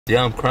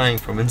Yeah, I'm crying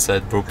from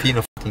inside, bro.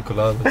 Pina fucking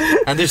coladas.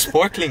 And they're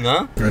sparkling,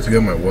 huh? I have to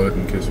get my wallet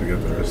in case we get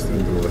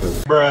arrested.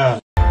 Bruh.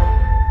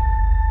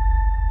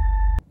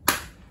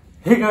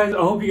 Hey guys, I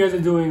hope you guys are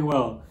doing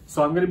well.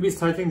 So I'm going to be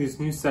starting this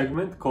new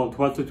segment called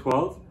 12 to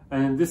 12.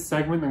 And in this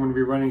segment, I'm going to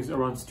be running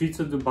around streets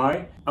of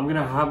Dubai. I'm going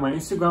to have my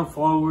Instagram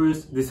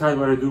followers decide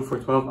what I do for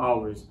 12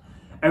 hours.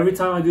 Every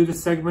time I do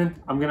this segment,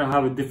 I'm going to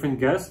have a different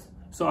guest.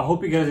 So I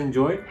hope you guys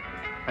enjoy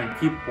and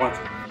keep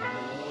watching.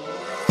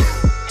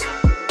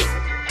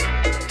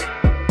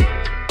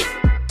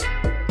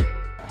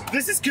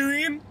 This is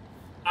Kareem,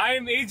 I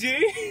am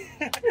AJ,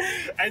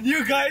 and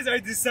you guys are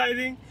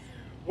deciding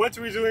what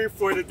we're doing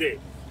for the day.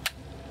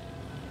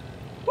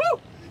 Woo!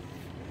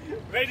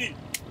 Ready?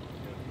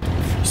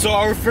 So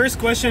our first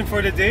question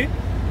for the day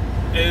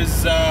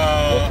is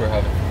What we're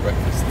having for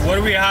breakfast. what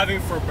are we having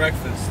for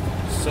breakfast?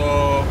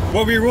 So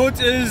what we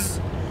wrote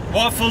is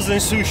waffles and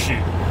sushi.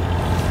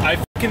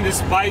 I fucking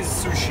despise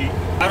sushi.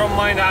 I don't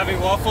mind having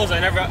waffles.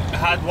 I never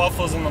had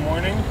waffles in the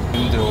morning.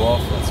 Kinder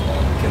waffles,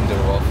 man.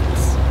 Kinder waffles.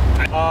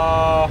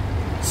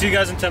 See you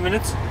guys in 10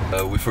 minutes.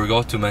 We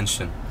forgot to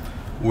mention,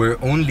 we're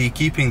only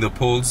keeping the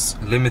polls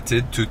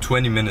limited to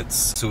 20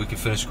 minutes so we can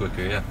finish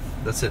quicker. Yeah,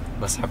 that's it.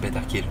 بس حبيت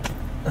أحكي لك.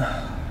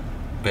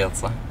 بيض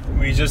صح?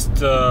 We just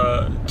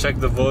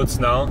checked the votes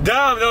now.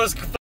 Damn, that was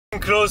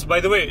fucking close. By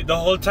the way, the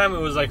whole time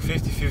it was like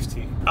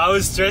 50-50. I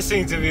was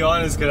stressing, to be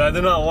honest, because I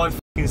do not want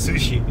fucking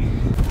sushi.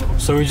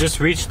 So we just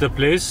reached the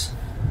place.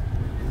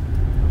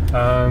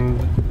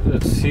 And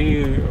let's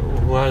see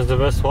who has the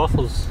best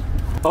waffles.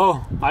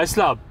 Oh, Ice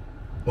Lab.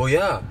 Oh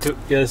yeah.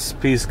 Yes,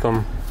 please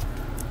come.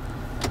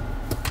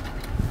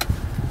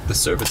 The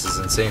service is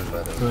insane,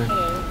 by the way.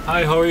 Hello.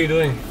 Hi, how are you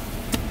doing?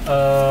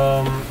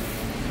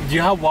 Do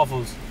you have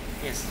waffles?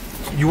 Yes.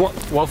 You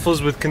want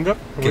waffles with Kinder?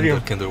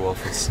 Kinder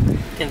waffles.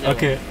 Kinder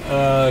Okay,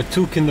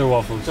 2 Kinder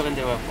waffles. waffle.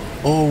 Kinder waffle.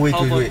 Oh wait,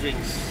 How wait, about wait.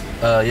 drinks?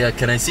 Yeah,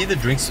 can I see the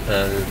drinks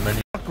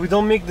menu? We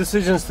don't make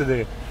decisions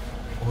today.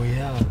 Oh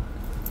yeah.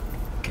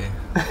 Okay.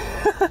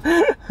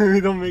 We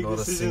don't make Not a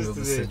decisions single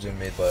today. decision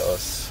made by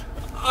us.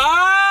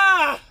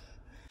 Ah!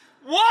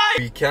 Why?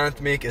 We can't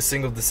make a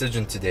single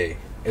decision today.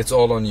 It's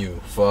all on you.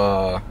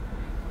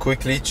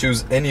 Quickly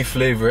choose any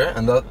flavor,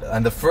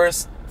 and the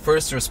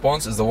first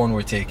response is the one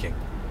we're taking.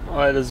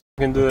 Alright, let's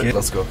do Okay, it.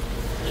 let's go.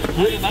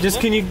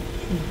 Can you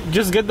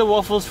just get the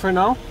waffles for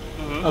now?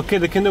 Okay,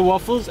 the Kinder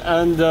waffles,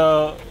 and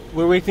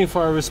we're waiting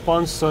for a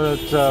response so that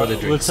the we'll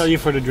drinks. tell you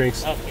for the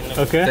drinks.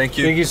 Okay. Okay? Thank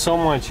you. Thank you so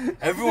much.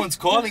 Everyone's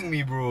calling me,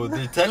 bro.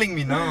 They're telling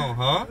me now,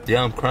 huh?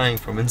 Yeah, I'm crying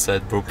from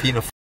inside, bro.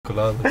 Pina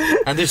coladas.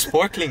 And they're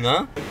sparkling,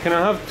 huh? Can I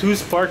have 2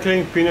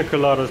 sparkling pina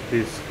coladas,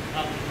 please?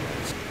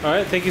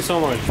 Alright, thank you so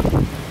much.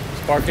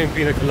 Sparkling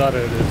pina colada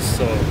it is,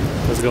 so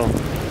let's go.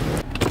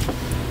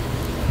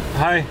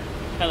 Hi.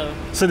 Hello.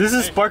 So this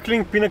is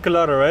sparkling pina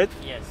colada, right?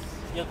 Yes.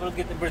 You'll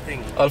forget everything.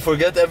 I'll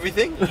forget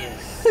everything?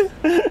 Yes.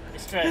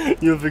 Let's try.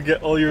 You'll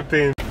forget all your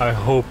pain. I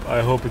hope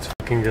it's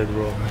fucking good,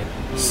 bro.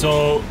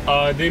 So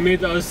they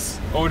made us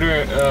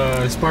order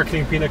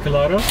sparkling pina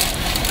colada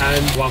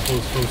and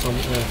waffles from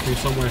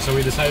somewhere. So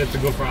we decided to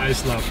go for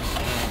Ice Lab.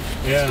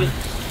 Yeah.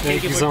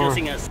 Thank you for so much.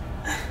 choosing us.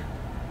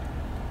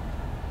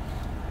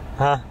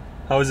 Huh?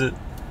 How is it?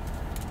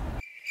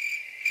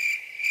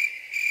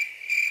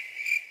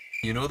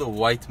 You know the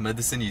white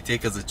medicine you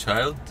take as a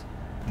child?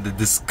 The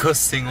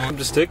disgusting one.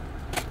 The stick?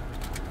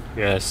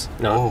 Yes.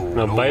 No. Oh,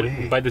 no. no Bite.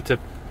 way. Bite the tip.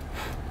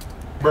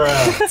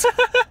 Bruh.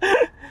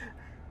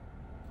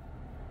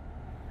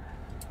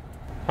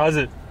 How's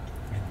it?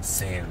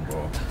 Insane,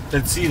 bro.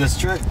 Let's see. Let's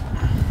try.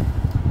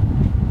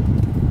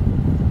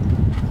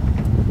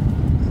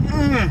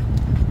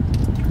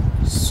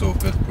 So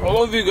good, I bro.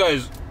 love you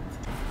guys.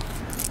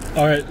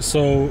 Alright,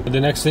 so the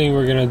next thing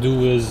we're gonna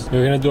do is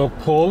we're gonna do a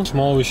poll.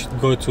 Mall we should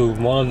go to,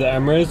 Mall of the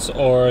Emirates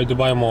or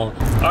Dubai Mall.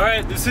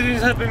 Alright,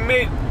 decisions have been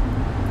made.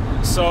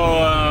 So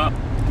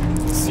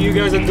see you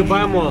guys at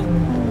Dubai Mall.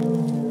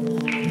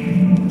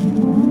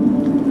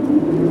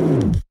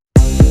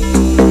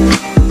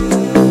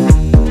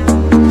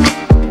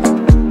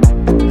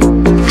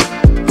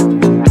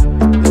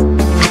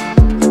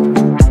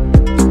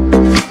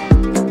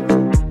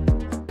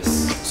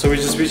 So we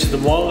just reached the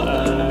mall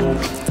and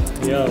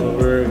yeah,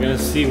 we're gonna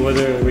see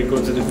whether we go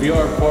to the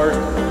VR park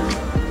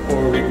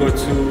or we go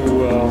to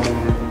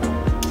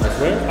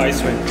where?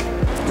 Ice rink.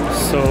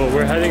 So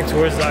we're heading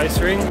towards the ice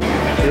rink.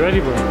 You ready,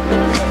 bro?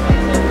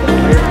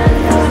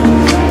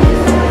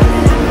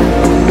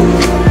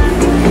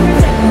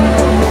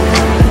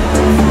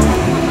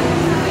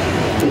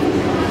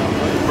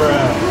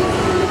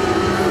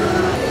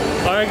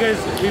 Alright guys,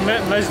 we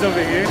met Majd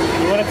over here.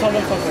 You wanna tell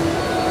them something?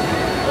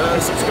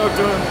 Subscribe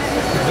to him.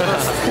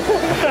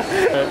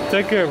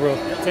 Take care, bro.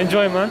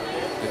 Enjoy, man.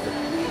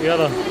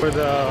 Yalla. For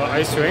the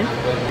ice rink.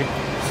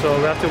 So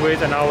we have to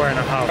wait an hour and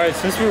a half. Alright,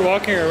 since we're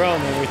walking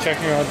around and we're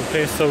checking out the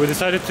place, so we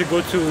decided to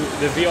go to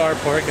the VR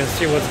park and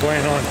see what's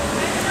going on.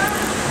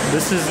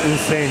 This is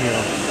insane, you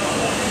know.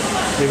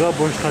 They got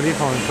Burj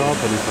Khalifa on top.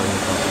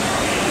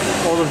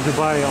 All of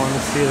Dubai on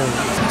the ceiling.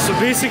 So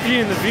basically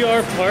in the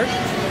VR park,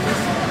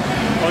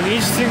 on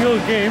each single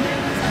game,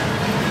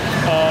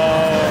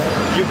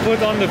 you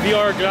put on the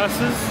VR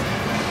glasses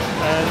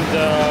and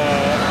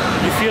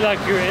you feel like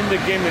you're in the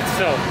game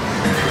itself.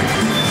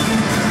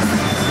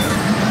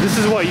 This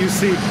is what you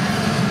see.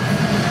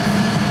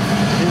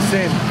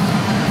 Insane.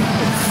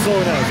 It's so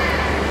nice.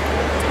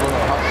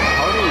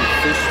 How do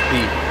fish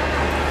pee?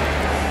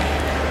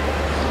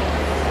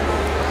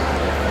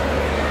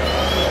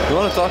 We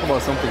want to talk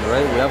about something,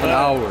 right? We have an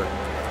hour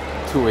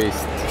to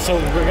waste. So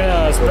we're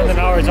gonna spend an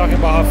hour talking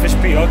about how fish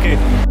pee. Okay.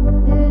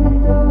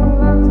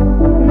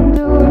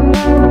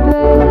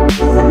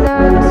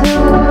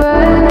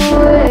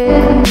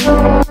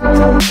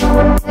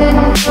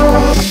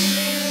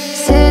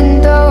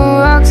 Sitting throwing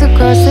rocks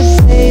across the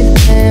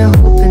pavement,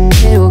 hoping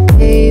it will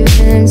cave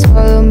in and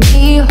swallow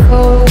me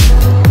whole.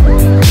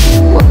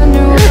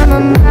 Wondering where my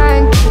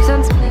mind keeps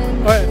on spinning.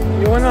 Alright,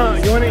 you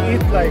wanna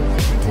eat like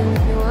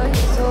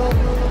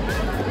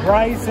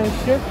rice and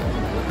shit?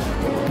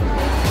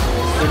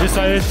 We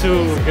decided to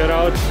get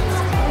out.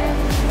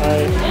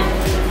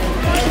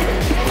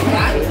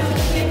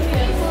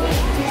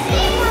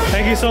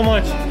 Thank you so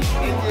much.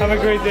 Have a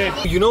great day.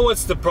 You know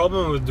what's the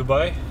problem with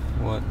Dubai?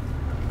 What?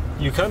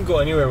 You can't go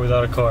anywhere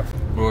without a car.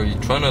 Bro, you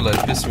trying to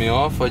like piss me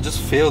off? I just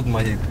failed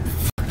my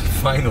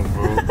final,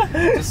 bro.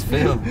 I just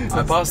failed.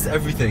 I passed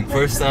everything,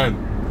 first time.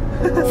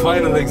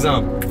 Final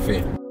exam,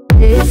 fail.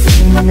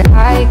 And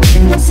I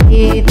can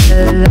see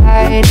the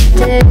light,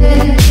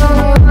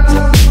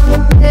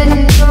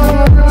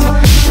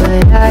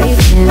 but I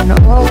can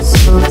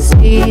also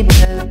see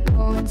the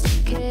bones.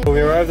 We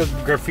arrived at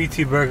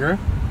Graffiti Burger.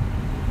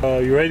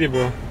 You ready,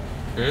 bro?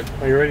 Hmm?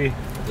 Are you ready?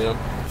 Yeah.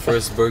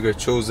 First burger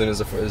chosen is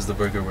the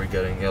burger we're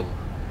getting. Yalla.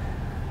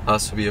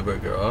 Has to be a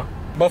burger, huh?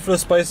 Buffalo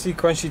spicy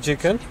crunchy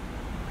chicken.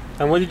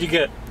 And what did you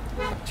get?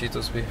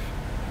 Cheetos beef.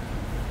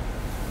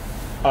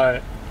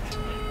 Alright.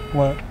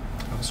 What?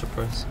 I'm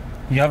surprised.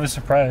 You have a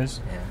surprise.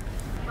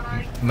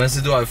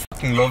 Mesidu, I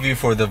fucking love you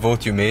for the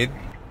vote you made.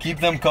 Keep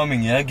them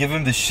coming, yeah? Give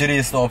him the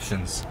shittiest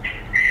options.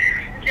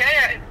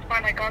 Yeah, it's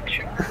fine, I got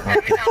you. I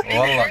mean, I'll make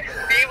Wallah.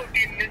 sure they will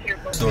be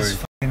miserable. Sorry.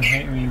 They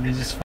hate me. They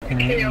just fucking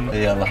hate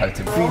me. Yalla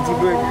حبيبتي.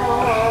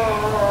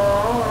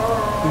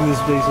 This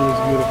place looks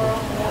beautiful.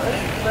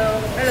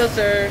 Hello,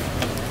 sir.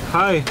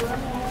 Hi.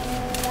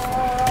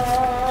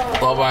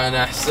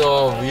 طبعا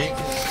حسابي.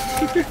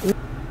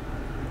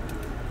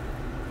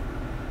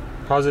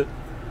 How's it?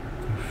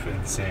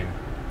 Insane.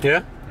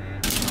 Yeah?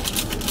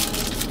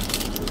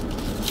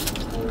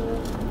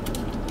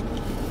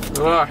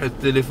 راح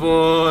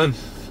التليفون.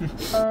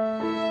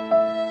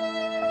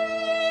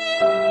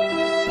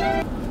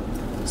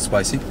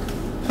 Spicy?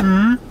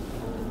 Mm-hmm.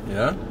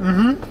 Yeah?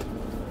 Mm-hmm.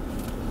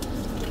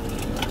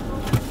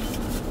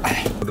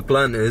 The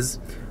plan is,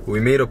 we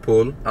made a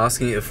poll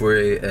asking if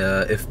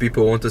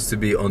people want us to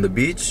be on the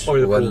beach or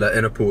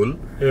in a pool.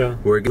 Yeah.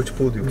 Which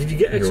pool do you? Did you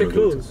get extra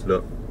clothes?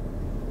 No.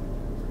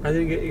 I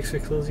didn't get extra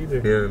clothes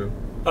either. Yeah, no.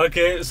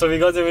 Okay, so we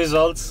got the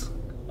results.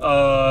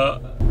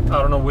 I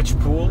don't know which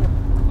pool.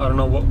 I don't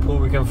know what pool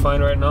we can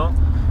find right now,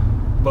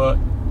 but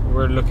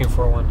we're looking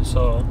for one.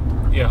 So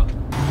yeah.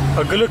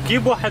 أقول لك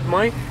جيب واحد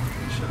ماي.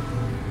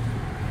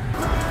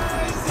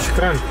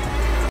 شكرا.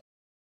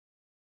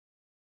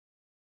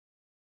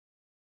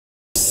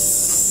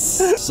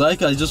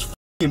 Psych, I just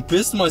fucking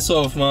pissed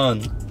myself,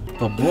 man.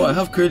 But bro, I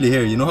have curly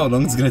hair. You know how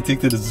long it's gonna take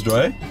till it's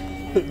dry?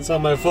 It's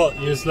not my fault.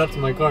 You slept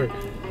in my car.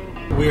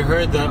 We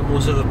heard that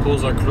most of the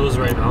pools are closed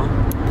right now.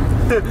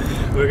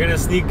 We're gonna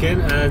sneak in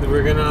and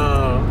we're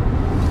gonna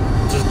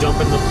just jump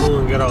in the pool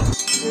and get out.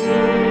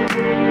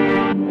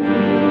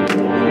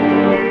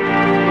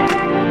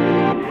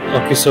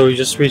 Okay, so we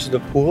just reached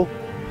the pool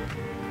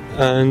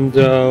and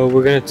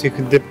we're gonna take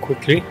a dip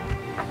quickly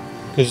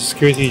because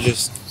security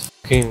just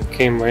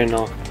came right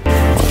now.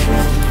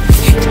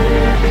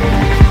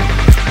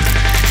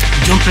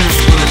 Jump in the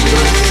pool and go.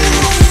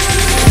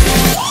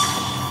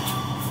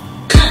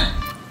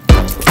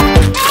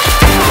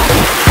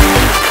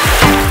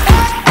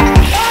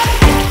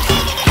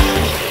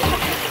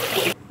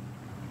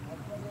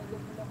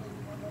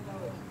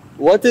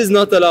 What is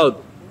not allowed?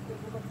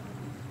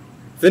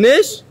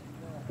 Finish?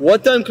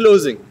 What time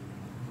closing?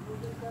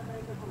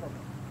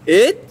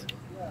 8?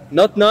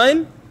 Not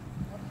 9?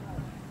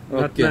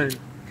 Not 9.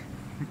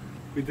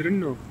 We didn't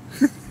know.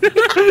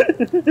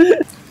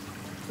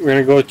 We're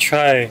gonna go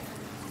try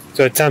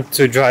to attempt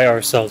to dry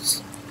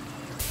ourselves.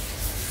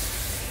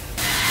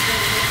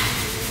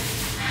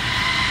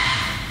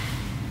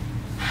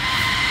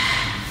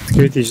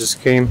 Security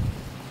just came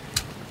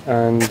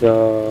and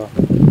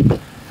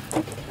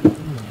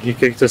he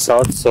kicked us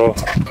out, so... Wait,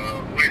 so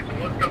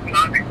what's the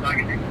plan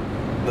exactly?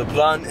 The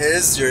plan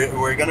is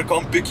we're gonna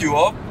come pick you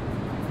up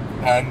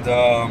and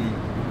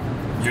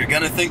you're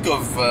gonna think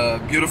of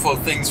beautiful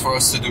things for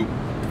us to do.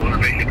 Wanna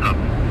make it up?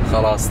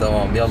 خلاص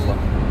تمام يلا.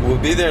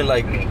 We'll be there in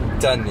like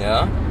 10,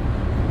 yeah?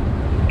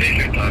 Take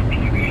your time,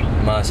 please.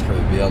 ماشي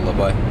حبيبي يلا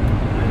باي.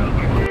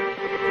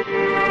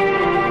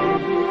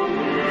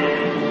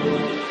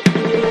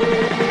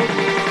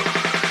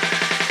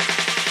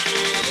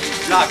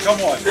 Nah,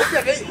 come on.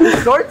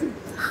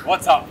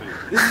 What's happening?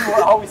 This is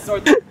how we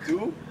start to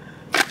do.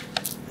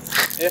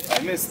 I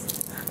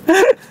missed.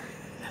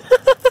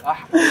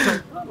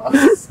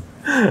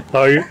 How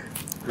are you?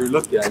 You're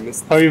lucky I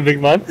missed. How are you,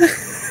 big man?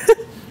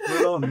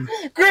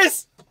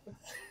 Chris!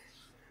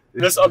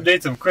 Let's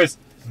update him, Chris.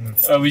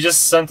 We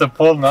just sent a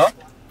poll now.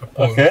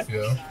 Okay.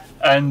 Yeah.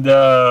 And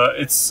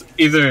it's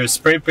either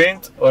spray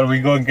paint or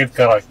we go and get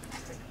karak.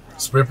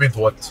 Spray paint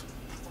what?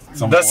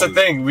 That's the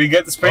thing. We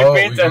get the spray Oh,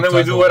 paint we and then go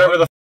we to do the whatever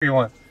the f we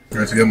want. I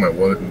have to get my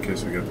wallet in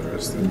case we get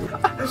arrested.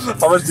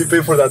 How much do you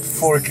pay for that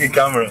 4K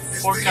camera?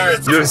 4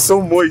 carats. You're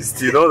so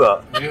moist, you know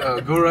that?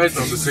 Yeah, go right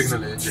on the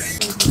signal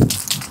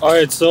agent.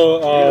 Alright, so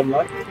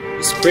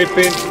spray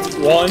paint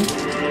 1,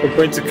 we're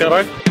going to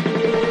karak.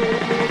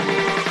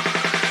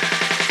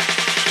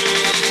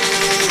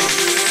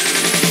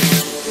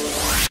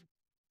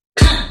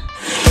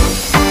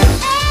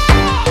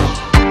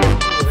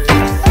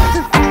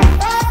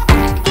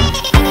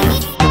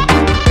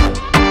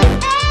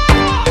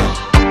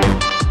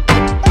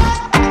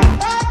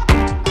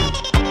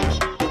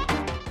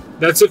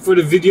 That's it for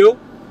the video.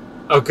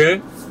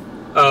 Okay.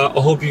 I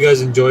hope you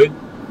guys enjoyed.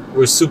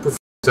 We're super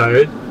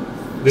tired.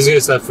 This guy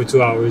slept for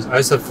 2 hours.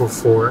 I slept for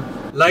 4.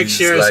 Like,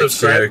 share, and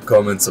subscribe. Share,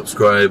 comment,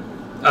 subscribe.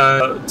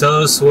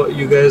 Tell us what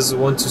you guys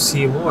want to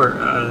see more.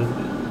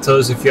 And tell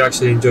us if you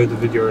actually enjoyed the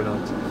video or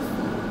not.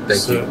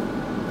 Thank you.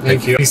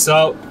 Thank you. Peace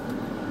out.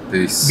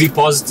 Peace. Be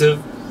positive.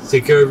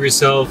 Take care of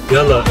yourself.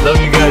 Yalla. Love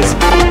you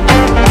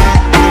guys.